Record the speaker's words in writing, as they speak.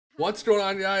What's going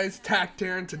on, guys? Tact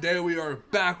here, and today we are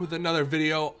back with another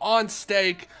video on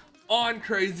stake on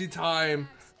Crazy Time.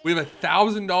 We have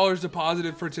 $1,000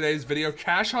 deposited for today's video.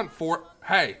 Cash hunt for,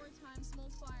 hey,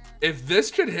 if this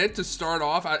could hit to start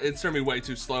off, it's gonna be way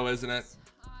too slow, isn't it?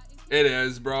 It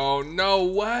is, bro. No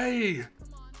way.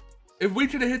 If we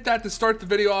could have hit that to start the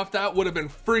video off, that would have been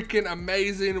freaking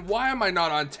amazing. Why am I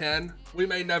not on 10? We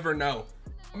may never know.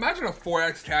 Imagine a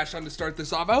 4x cash on to start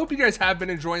this off. I hope you guys have been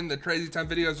enjoying the Crazy Time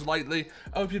videos lately.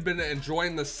 I hope you've been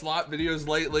enjoying the slot videos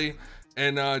lately.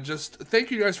 And just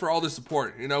thank you guys for all the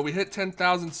support. You know, we hit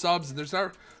 10,000 subs. And there's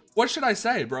not, what should I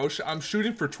say, bro? I'm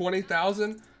shooting for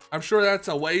 20,000. I'm sure that's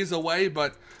a ways away,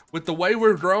 but with the way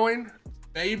we're growing,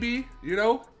 maybe, you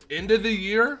know, end of the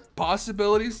year,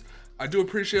 possibilities. I do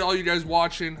appreciate all you guys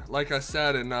watching, like I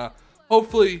said, and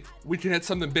hopefully we can hit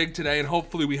something big today, and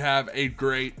hopefully we have a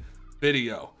great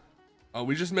video.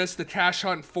 We just missed the cash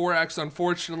hunt 4x,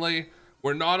 unfortunately.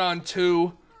 We're not on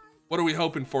 2. What are we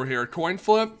hoping for here? Coin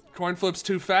flip? Coin flip's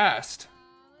too fast.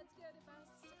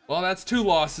 Well, that's 2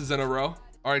 losses in a row.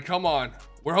 All right, come on.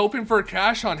 We're hoping for a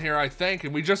cash hunt here, I think,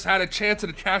 and we just had a chance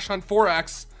at a cash hunt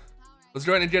 4x. Let's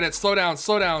go ahead and get it. Slow down,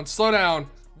 slow down, slow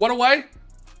down. 1 away?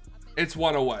 It's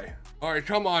 1 away. All right,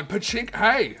 come on. Pachinko,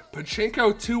 hey,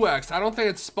 Pachinko 2x. I don't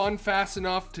think it's spun fast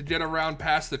enough to get around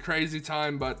past the Crazy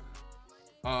Time, but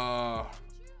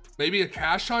maybe a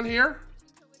cash hunt here?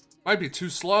 Might be too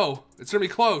slow. It's gonna be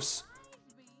close.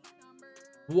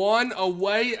 1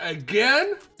 away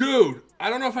again? Dude,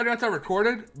 I don't know if I got that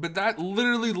recorded, but that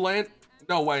literally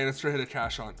no way, and it's gonna hit a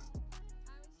cash hunt.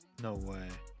 No way.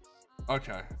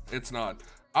 Okay, it's not.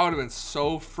 I would have been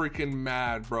so freaking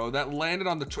mad, bro. That landed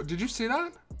on the, did you see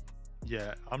that?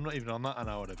 Yeah, I'm not even on that and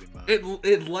I would have been mad.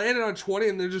 It landed on 20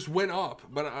 and then just went up.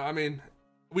 But I mean,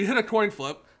 we hit a coin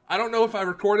flip. I don't know if I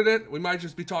recorded it. We might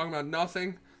just be talking about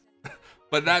nothing.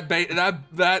 But that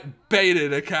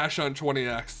baited a cash on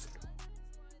 20x.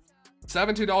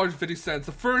 $17.50.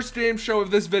 The first game show of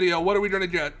this video. What are we gonna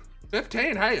get?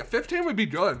 15. Hey, a 15 would be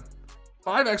good.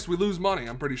 5x we lose money,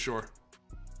 I'm pretty sure.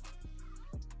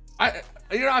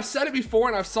 You know, I've said it before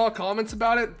and I've saw comments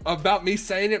about it, about me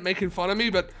saying it, making fun of me,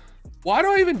 but why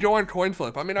do I even go on coin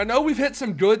flip? I mean, I know we've hit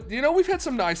some good, you know, we've hit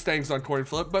some nice things on coin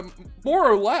flip, but more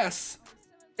or less,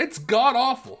 it's god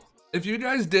awful. If you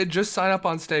guys did just sign up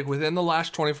on stake within the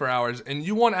last 24 hours and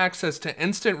you want access to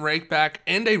instant rake back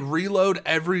and a reload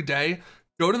every day,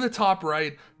 go to the top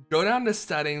right, go down to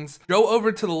settings, go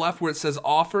over to the left where it says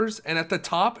offers, and at the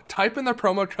top, type in the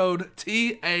promo code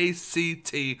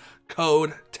TACT,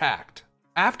 code TACT.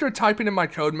 After typing in my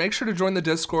code, make sure to join the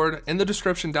Discord in the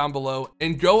description down below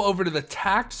and go over to the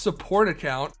Tact support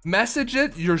account, message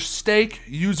it your stake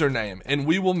username, and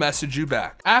we will message you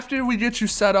back. After we get you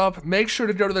set up, make sure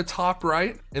to go to the top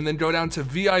right and then go down to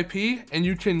VIP, and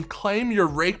you can claim your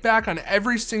rake back on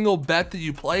every single bet that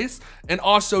you place and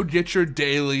also get your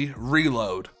daily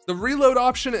reload. The reload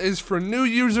option is for new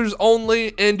users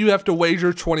only, and you have to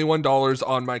wager $21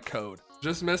 on my code.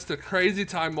 Just missed a Crazy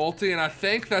Time multi, and I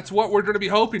think that's what we're going to be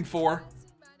hoping for.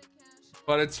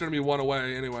 But it's going to be 1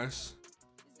 away anyways.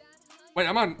 Wait,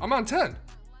 I'm on 10.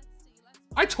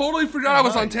 I totally forgot I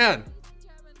was on 10.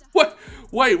 What?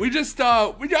 Wait, we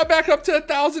got back up to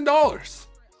 $1,000.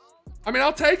 I mean,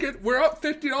 I'll take it. We're up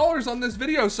 $50 on this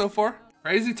video so far.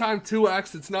 Crazy Time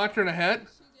 2x, it's not going to hit,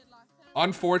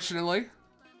 unfortunately.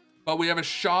 But we have a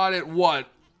shot at what?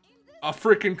 A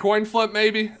freaking coin flip,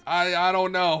 maybe? I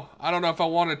don't know. I don't know if I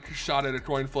want a shot at a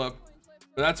coin flip.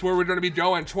 But that's where we're going to be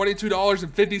going.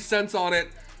 $22.50 on it.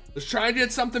 Let's try and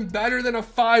get something better than a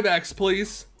 5x,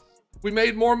 please. We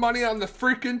made more money on the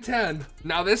freaking 10.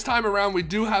 Now, this time around, we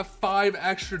do have $5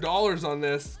 extra on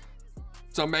this.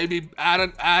 So maybe add a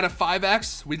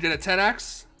 5x. We get a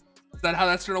 10x. Is that how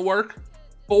that's going to work?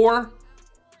 4.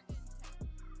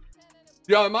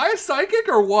 Yo, am I a psychic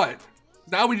or what?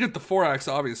 Now we get the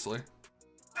 4x, obviously.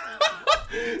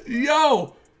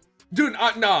 Yo, dude,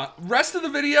 nah. Rest of the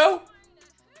video,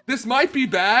 this might be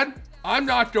bad. I'm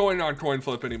not going on coin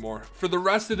flip anymore for the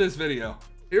rest of this video.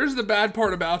 Here's the bad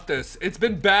part about this. It's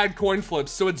been bad coin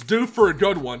flips, so it's due for a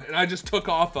good one, and I just took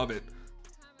off of it.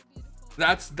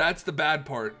 That's the bad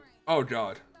part. Oh,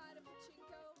 God.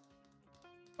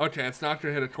 Okay, it's not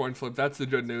gonna hit a coin flip. That's the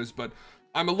good news, but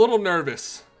I'm a little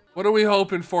nervous. What are we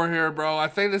hoping for here, bro? I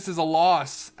think this is a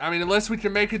loss. I mean, unless we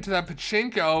can make it to that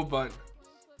Pachinko, but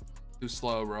too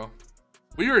slow, bro.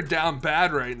 We are down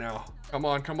bad right now. Come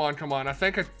on, come on, come on. I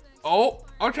think oh,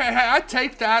 okay, hey, I'd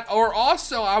take that. Or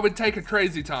also, I would take a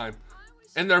Crazy Time.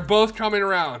 And they're both coming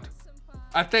around.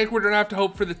 I think we're gonna have to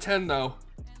hope for the 10, though.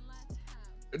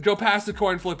 Go past the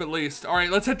coin flip at least. All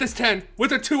right, let's hit this 10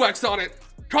 with a 2x on it.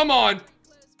 Come on.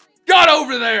 Got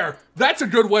over there. That's a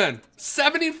good win.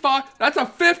 75. That's a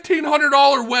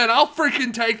 $1,500 win. I'll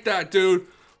freaking take that, dude.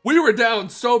 We were down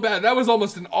so bad. That was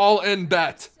almost an all-in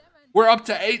bet. We're up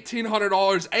to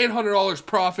 $1,800, $800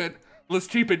 profit. Let's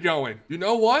keep it going. You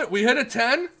know what? We hit a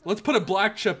 10. Let's put a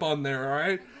black chip on there, all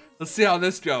right? Let's see how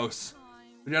this goes.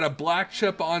 We got a black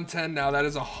chip on 10 now. That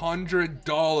is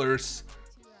 $100.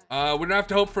 We're gonna have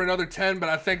to hope for another 10, but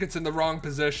I think it's in the wrong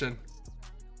position.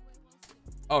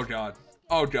 Oh God.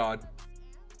 Oh God.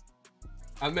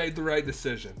 I made the right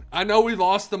decision. I know we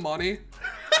lost the money.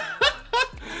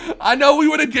 I know we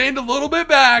would have gained a little bit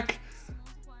back.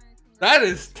 That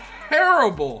is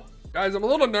terrible. Guys, I'm a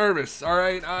little nervous, all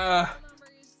right?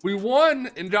 We won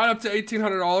and got up to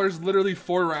 $1,800 literally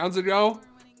 4 rounds ago.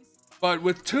 But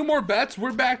with 2 more bets,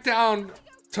 we're back down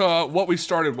to what we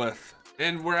started with.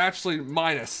 And we're actually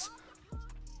minus.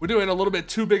 We're doing a little bit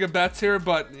too big of bets here,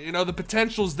 but, you know, the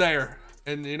potential's there.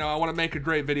 And, you know, I want to make a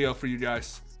great video for you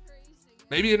guys.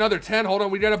 Maybe another 10. Hold on,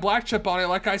 we got a black chip on it.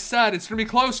 Like I said, it's going to be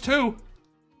close, too.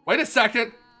 Wait a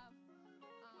second.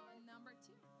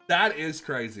 That is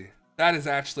crazy. That is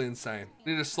actually insane.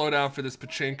 We need to slow down for this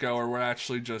pachinko, or we're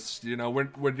actually just, you know,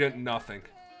 we're getting nothing.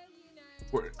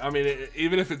 I mean,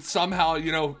 even if it's somehow,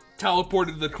 you know,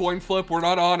 teleported to the coin flip, we're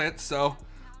not on it, so.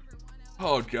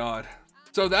 Oh, God.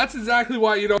 So that's exactly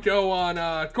why you don't go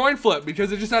on coin flip,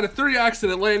 because it just had a 3x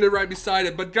and it landed right beside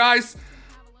it. But guys,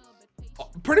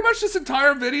 pretty much this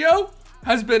entire video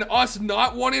has been us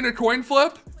not wanting a coin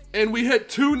flip, and we hit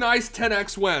 2 nice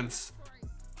 10x wins.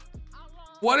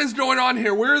 What is going on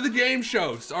here? Where are the game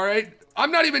shows, all right?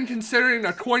 I'm not even considering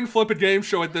a coin flip a game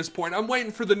show at this point. I'm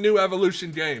waiting for the new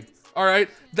evolution game, all right?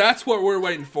 That's what we're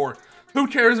waiting for. Who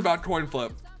cares about coin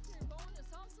flip?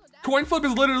 Coin flip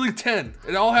is literally 10.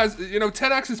 It all has, you know,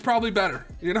 10x is probably better,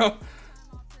 you know?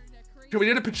 Can we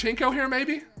get a pachinko here,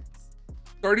 maybe?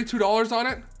 $32 on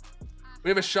it?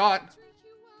 We have a shot.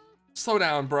 Slow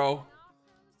down, bro.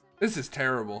 This is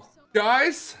terrible.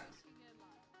 Guys,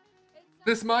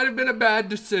 this might have been a bad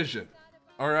decision,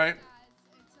 all right?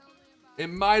 It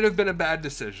might have been a bad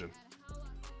decision.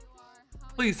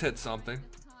 Please hit something.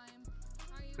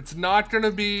 It's not going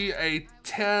to be a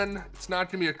 10. It's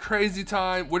not going to be a crazy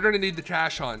time. We're going to need the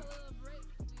cash hunt.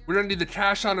 We're going to need the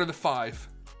cash hunt or the 5.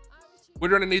 We're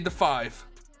going to need the 5.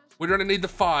 We're going to need the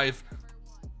 5.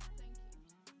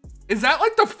 Is that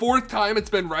like the 4th time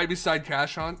it's been right beside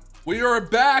cash hunt? We are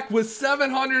back with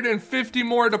 750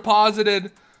 more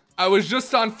deposited. I was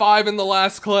just on 5 in the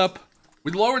last clip.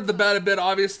 We lowered the bet a bit,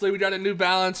 obviously. We got a new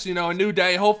balance, you know, a new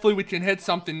day. Hopefully we can hit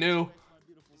something new.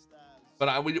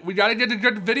 But we got to get a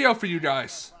good video for you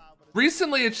guys.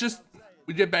 Recently, it's just,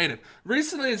 we get baited.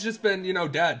 Recently, it's just been, you know,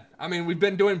 dead. I mean, we've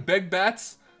been doing big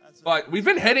bets, but we've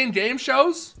been hitting game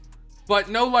shows, but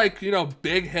no, like, you know,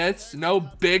 big hits, no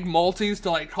big multis to,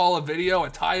 like, call a video a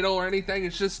title or anything.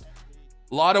 It's just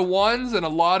a lot of ones and a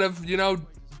lot of, you know,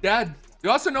 dead. You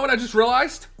also know what I just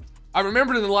realized? I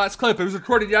remembered in the last clip, it was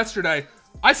recorded yesterday.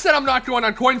 I said I'm not going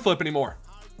on coin flip anymore.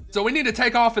 So we need to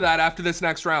take off of that after this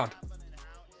next round.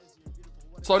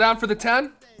 Slow down for the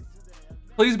 10.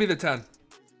 Please be the 10.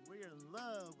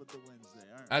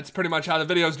 That's pretty much how the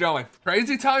video's going.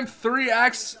 Crazy time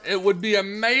 3x. It would be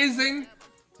amazing.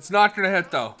 It's not gonna hit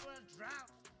though.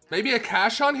 Maybe a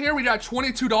cash on here. We got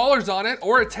 $22 on it,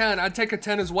 or a 10. I'd take a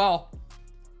 10 as well.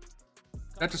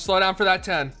 Have to slow down for that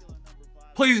 10.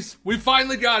 Please, we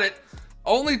finally got it.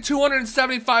 Only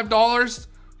 $275.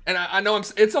 And I know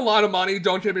it's a lot of money,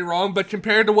 don't get me wrong, but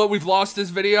compared to what we've lost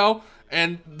this video,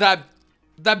 and that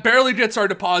barely gets our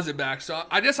deposit back. So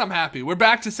I guess I'm happy. We're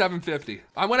back to 750.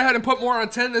 I went ahead and put more on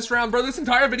 10 this round. Bro, this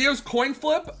entire video is coin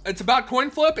flip. It's about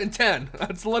coin flip and 10.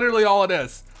 That's literally all it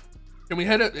is. Can we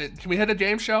hit a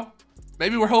game show?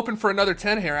 Maybe we're hoping for another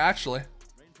 10 here, actually.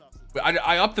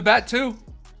 I upped the bet, too.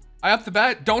 I upped the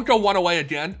bet. Don't go 1 away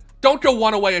again. Don't go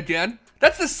 1 away again.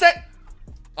 That's the set.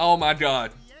 Oh, my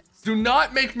God. Do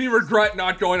not make me regret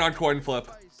not going on coin flip.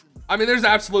 I mean, there's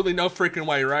absolutely no freaking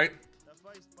way, right?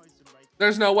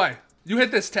 There's no way. You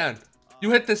hit this 10. You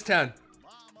hit this 10.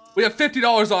 We have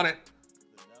 $50 on it.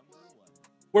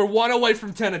 We're 1 away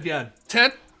from 10 again.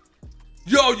 10?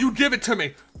 Yo, you give it to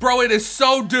me. Bro, it is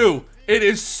so due. It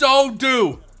is so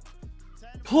due.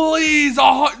 Please,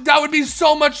 oh, that would be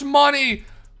so much money.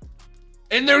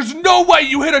 And there's no way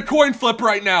you hit a coin flip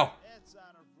right now.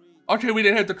 Okay, we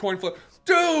didn't hit the coin flip.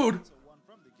 Dude.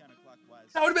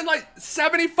 That would have been like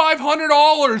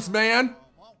 $7,500, man.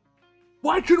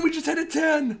 Why couldn't we just hit a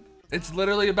 10? It's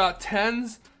literally about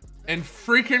 10s and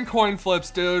freaking coin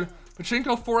flips, dude.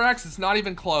 Pachinko 4X, it's not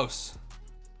even close.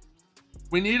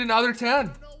 We need another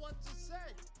 10.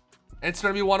 It's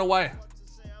gonna be 1 away.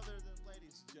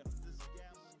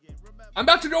 I'm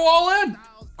about to go all in.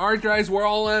 All right, guys, we're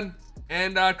all in.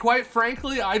 And quite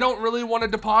frankly, I don't really want to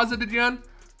deposit again.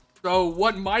 So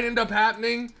what might end up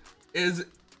happening is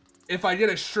if I get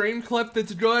a stream clip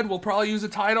that's good, we'll probably use a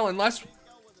title unless...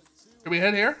 Can we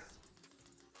hit here?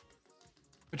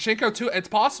 Pachinko 2, it's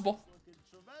possible.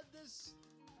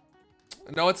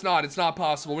 No, it's not. It's not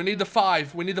possible. We need the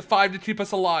 5. We need the 5 to keep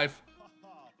us alive.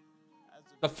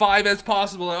 The 5 is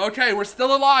possible. Okay, we're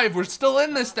still alive. We're still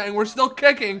in this thing. We're still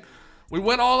kicking. We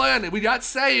went all in. We got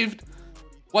saved.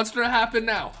 What's going to happen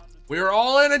now? We are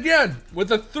all in again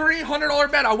with a $300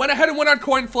 bet. I went ahead and went on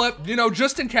coin flip, you know,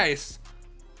 just in case.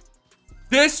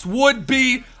 This would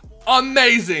be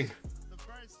amazing.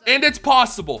 And it's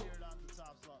possible.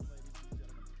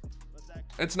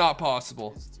 It's not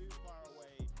possible.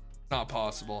 Not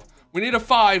possible. We need a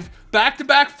 5.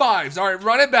 Back-to-back 5s. All right,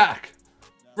 run it back.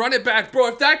 Run it back. Bro,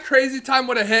 if that crazy time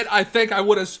would have hit, I think I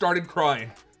would have started crying.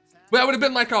 That would have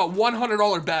been like a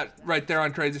 $100 bet right there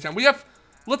on crazy time. We have...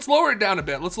 Let's lower it down a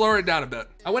bit. Let's lower it down a bit.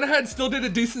 I went ahead and still did a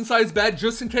decent sized bet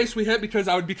just in case we hit because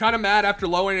I would be kind of mad after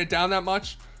lowering it down that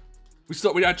much.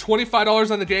 We got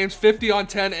 $25 on the games, 50 on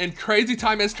 10, and crazy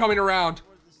time is coming around.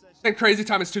 I think crazy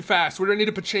time is too fast. We're gonna need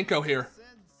a pachinko here.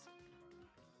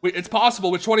 It's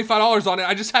possible with $25 on it.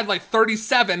 I just had like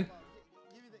 37.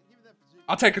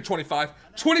 I'll take a 25.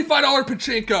 $25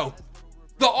 pachinko.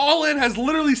 The all-in has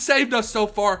literally saved us so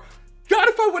far. God,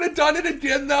 if I would have done it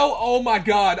again though, oh my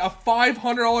God, a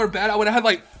 $500 bet, I would have had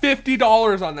like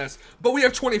 $50 on this. But we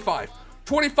have 25.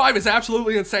 25 is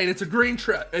absolutely insane. It's a green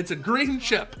trip. It's a green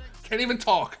chip. Can't even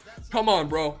talk. Come on,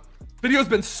 bro. Video's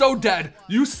been so dead.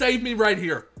 You saved me right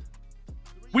here.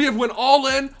 We have went all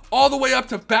in, all the way up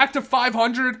to back to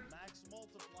 500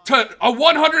 to a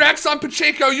 100x on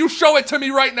pachinko. You show it to me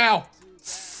right now.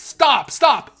 Stop,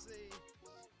 stop.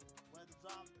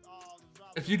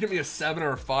 If you give me a 7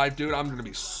 or a 5, dude, I'm gonna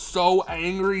be so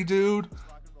angry, dude.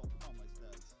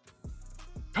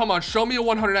 Come on, show me a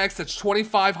 100x. That's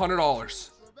 $2,500.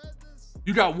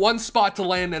 You got one spot to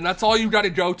land in. That's all you got to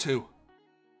go to.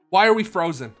 Why are we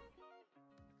frozen?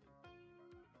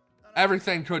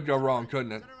 Everything could go wrong,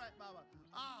 couldn't it?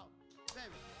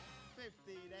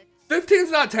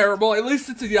 15's not terrible. At least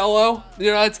it's a yellow.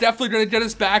 You know, it's definitely going to get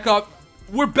us back up.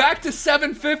 We're back to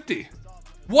 750.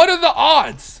 What are the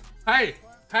odds? Hey,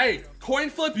 coin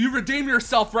flip, you redeem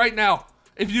yourself right now.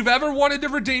 If you've ever wanted to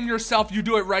redeem yourself, you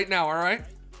do it right now, all right?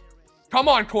 Come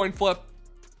on, coin flip.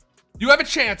 You have a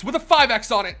chance with a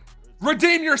 5x on it.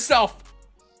 Redeem yourself.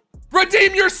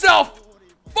 Redeem yourself.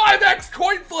 5x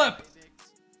coin flip.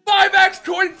 5x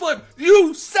coin flip.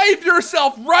 You save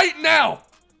yourself right now.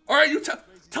 All right,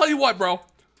 tell you what, bro.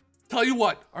 Tell you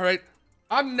what, all right?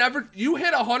 You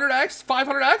hit 100x,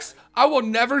 500x, I will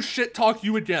never shit talk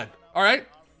you again, all right?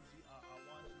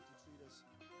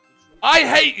 I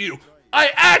hate you. I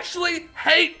actually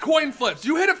hate coin flips.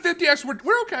 You hit a 50x,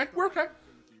 we're okay, we're okay.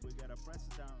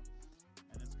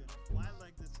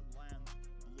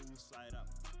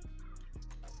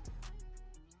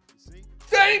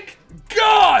 Thank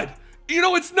God! You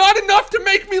know, it's not enough to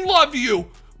make me love you,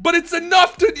 but it's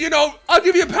enough to, you know, I'll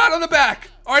give you a pat on the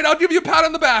back. All right, I'll give you a pat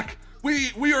on the back.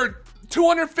 We are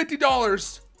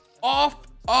 $250 off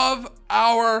of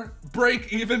our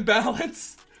break-even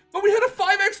balance. But we hit a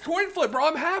 5x coin flip, bro.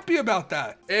 I'm happy about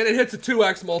that. And it hits a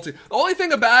 2x multi. The only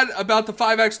thing bad about the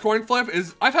 5x coin flip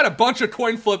is I've had a bunch of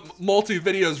coin flip multi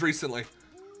videos recently.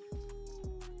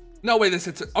 No way this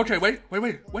hits it. Okay, wait.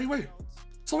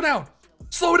 Slow down.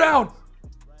 Slow down.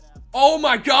 Oh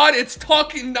my God, it's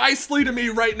talking nicely to me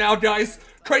right now, guys.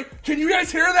 Can you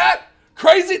guys hear that?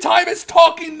 Crazy Time is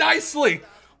talking nicely.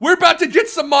 We're about to get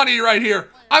some money right here.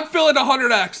 I'm feeling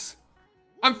 100x.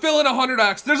 I'm feeling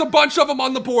 100x. There's a bunch of them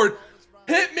on the board.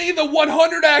 Hit me the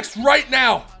 100x right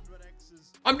now.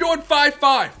 I'm going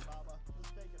 5-5.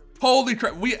 Holy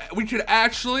crap. We could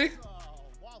actually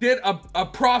get a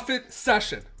profit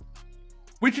session.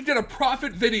 We could get a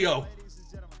profit video.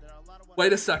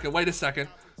 Wait a second.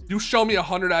 You show me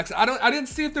 100x. I didn't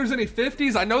see if there's any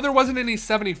 50s. I know there wasn't any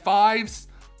 75s.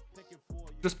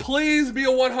 Just please be a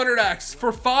 100x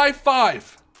for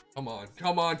 5-5. Come on.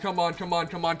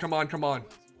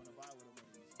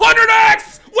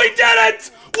 100x! We did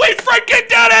it! We freaking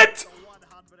did it!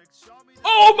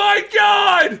 Oh my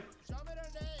God!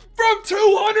 From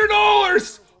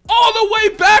 $200 all the way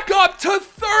back up to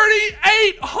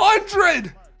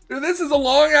 $3,800. Dude, this is a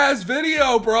long ass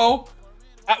video, bro.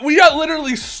 We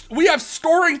have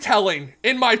storytelling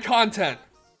in my content.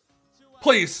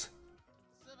 Please.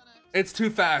 It's too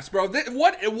fast, bro.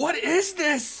 What is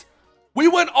this? We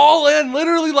went all in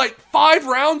literally like 5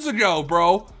 rounds ago,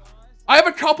 bro. I have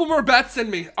a couple more bets in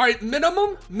me. All right,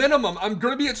 minimum. I'm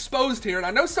going to be exposed here, and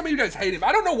I know some of you guys hate him.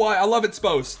 I don't know why. I love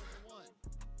exposed.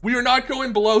 We are not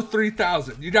going below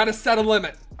 3,000. You got to set a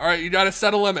limit. All right, you got to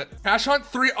set a limit. Cash hunt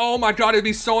 3. Oh my God, it'd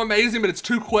be so amazing, but it's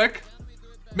too quick.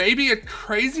 Maybe a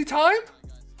crazy time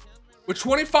with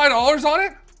 $25 on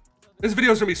it. This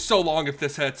video is going to be so long if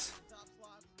this hits.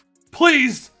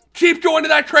 Please keep going to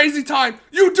that crazy time.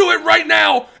 You do it right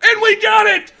now, and we got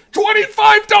it.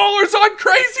 $25 on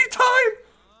crazy time.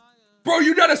 Bro,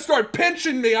 you got to start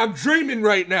pinching me. I'm dreaming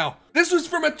right now. This was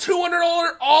from a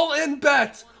 $200 all-in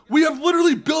bet. We have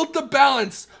literally built the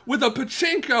balance with a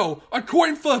pachinko, a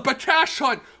coin flip, a cash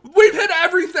hunt. We've hit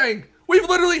everything. We've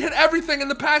literally hit everything in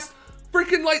the past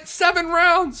freaking like 7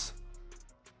 rounds.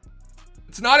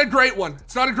 It's not a great one.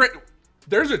 It's not a great...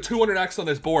 There's a 200x on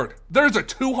this board. There's a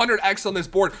 200x on this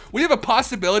board. We have a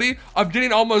possibility of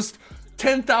getting almost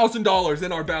 $10,000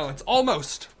 in our balance.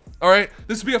 Almost. All right.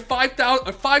 This would be a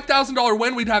 $5,000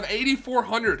 win. We'd have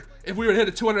 8,400 if we would hit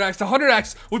a 200x.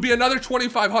 100x would be another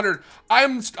 2,500.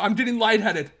 I'm getting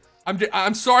lightheaded.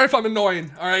 I'm sorry if I'm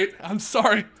annoying. All right. I'm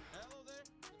sorry.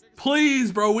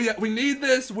 Please, bro. We need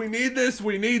this. We need this.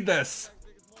 We need this.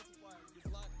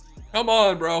 Come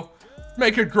on, bro.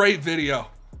 Make a great video.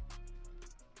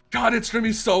 God, it's gonna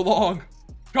be so long.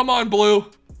 Come on, Blue.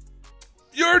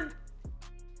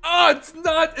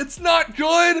 It's not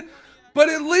good, but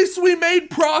at least we made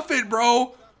profit,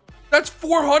 bro. That's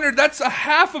 400. That's a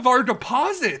half of our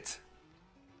deposit.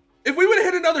 If we would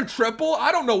have hit another triple,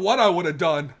 I don't know what I would have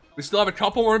done. We still have a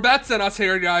couple more bets in us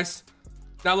here, guys.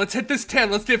 Now let's hit this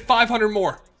 10. Let's get 500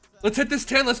 more. Let's hit this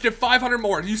 10. Let's get 500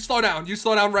 more. You slow down. You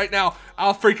slow down right now.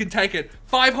 I'll freaking take it.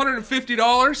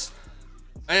 $550.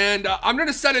 And I'm going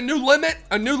to set a new limit.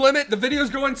 The video's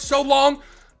going so long.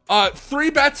 3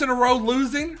 bets in a row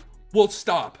losing. We'll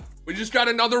stop. We just got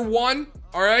another one.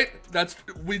 All right.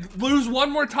 We lose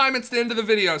one more time. It's the end of the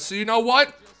video. So you know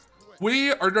what?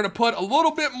 We are going to put a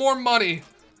little bit more money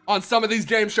on some of these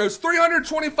game shows.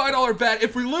 $325 bet.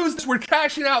 If we lose this, we're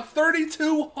cashing out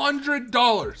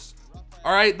 $3,200.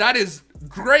 All right. That is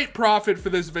great profit for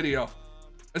this video,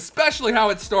 especially how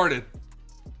it started.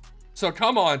 So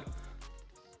come on.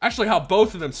 Actually, how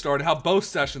both of them started, how both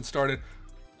sessions started.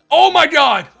 Oh my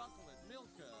God!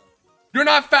 You're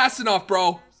not fast enough,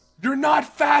 bro. You're not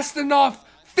fast enough.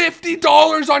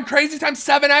 $50 on Crazy Time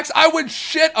 7X. I would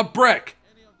shit a brick.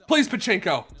 Please,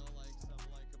 Pachinko.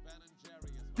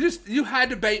 You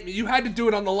had to bait me. You had to do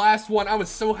it on the last one. I was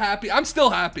so happy. I'm still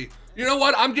happy. You know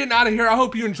what? I'm getting out of here. I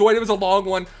hope you enjoyed it. It was a long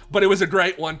one, but it was a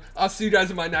great one. I'll see you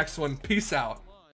guys in my next one. Peace out.